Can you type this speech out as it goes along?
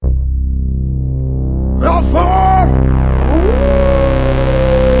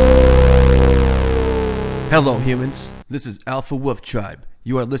Hello, humans. This is Alpha Wolf Tribe.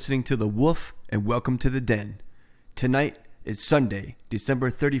 You are listening to The Wolf, and welcome to the Den. Tonight is Sunday,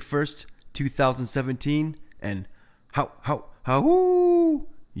 December 31st, 2017, and how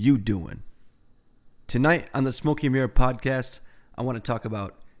you doing? Tonight on the Smoky Mirror podcast, I want to talk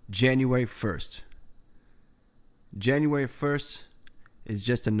about January 1st. January 1st is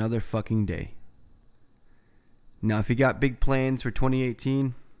just another fucking day. Now, if you got big plans for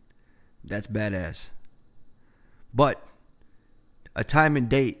 2018, that's badass. But a time and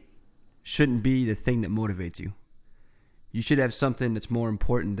date shouldn't be the thing that motivates you. You should have something that's more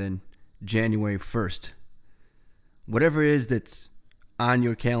important than January 1st. Whatever it is that's on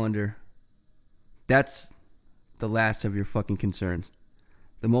your calendar, that's the last of your fucking concerns.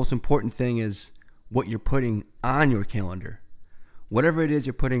 The most important thing is what you're putting on your calendar. Whatever it is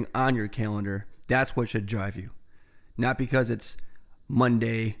you're putting on your calendar, that's what should drive you. Not because it's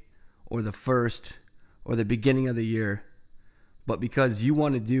Monday or the 1st or the beginning of the year, but because you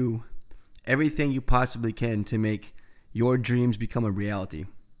want to do everything you possibly can to make your dreams become a reality.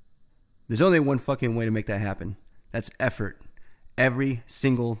 There's only one fucking way to make that happen. That's effort. Every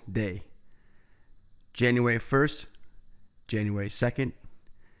single day. January 1st, January 2nd,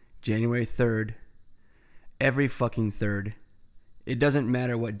 January 3rd, every fucking 3rd. It doesn't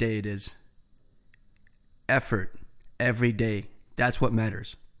matter what day it is. Effort. Every day. That's what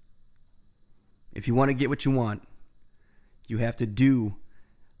matters. If you want to get what you want, you have to do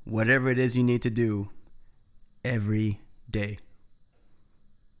whatever it is you need to do every day.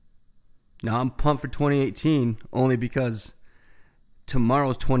 Now, I'm pumped for 2018 only because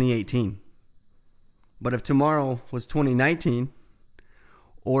tomorrow's 2018. But if tomorrow was 2019,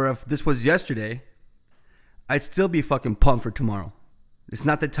 or if this was yesterday, I'd still be fucking pumped for tomorrow. It's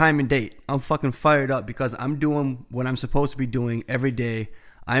not the time and date. I'm fucking fired up because I'm doing what I'm supposed to be doing every day.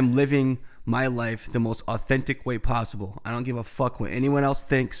 I'm living my life the most authentic way possible. I don't give a fuck what anyone else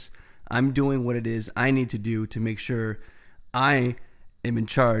thinks. I'm doing what it is I need to do to make sure I am in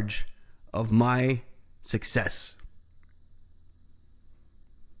charge of my success.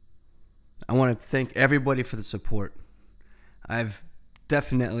 I want to thank everybody for the support. I've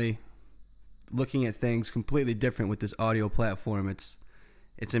definitely looking at things completely different with this audio platform.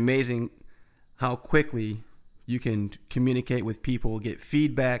 It's amazing how quickly you can communicate with people, get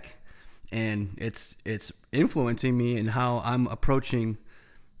feedback, and it's influencing me in how I'm approaching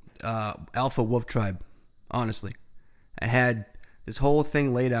Alpha Wolf Tribe. Honestly, I had this whole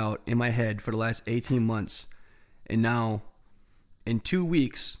thing laid out in my head for the last 18 months, and now in 2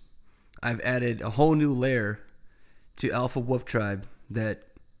 weeks, I've added a whole new layer to Alpha Wolf Tribe that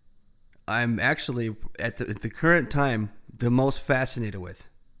I'm actually at the current time the most fascinated with.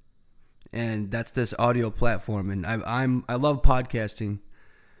 And that's this audio platform. And I love podcasting,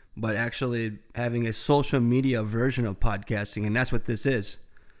 but actually having a social media version of podcasting, and that's what this is.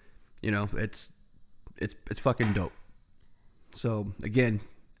 You know, it's fucking dope. So again,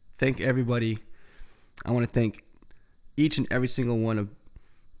 thank everybody. I want to thank each and every single one of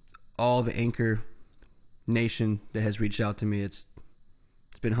all the Anchor Nation that has reached out to me. It's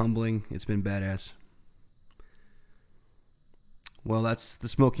been humbling. It's been badass. Well, that's the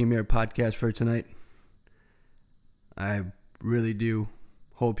Smoky Mirror podcast for tonight. I really do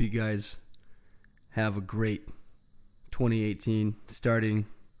hope you guys have a great 2018 starting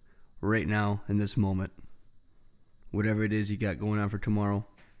right now in this moment. Whatever it is you got going on for tomorrow,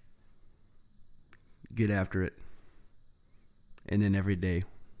 get after it. And then every day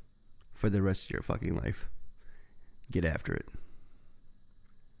for the rest of your fucking life, get after it.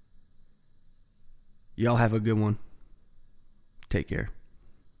 Y'all have a good one. Take care.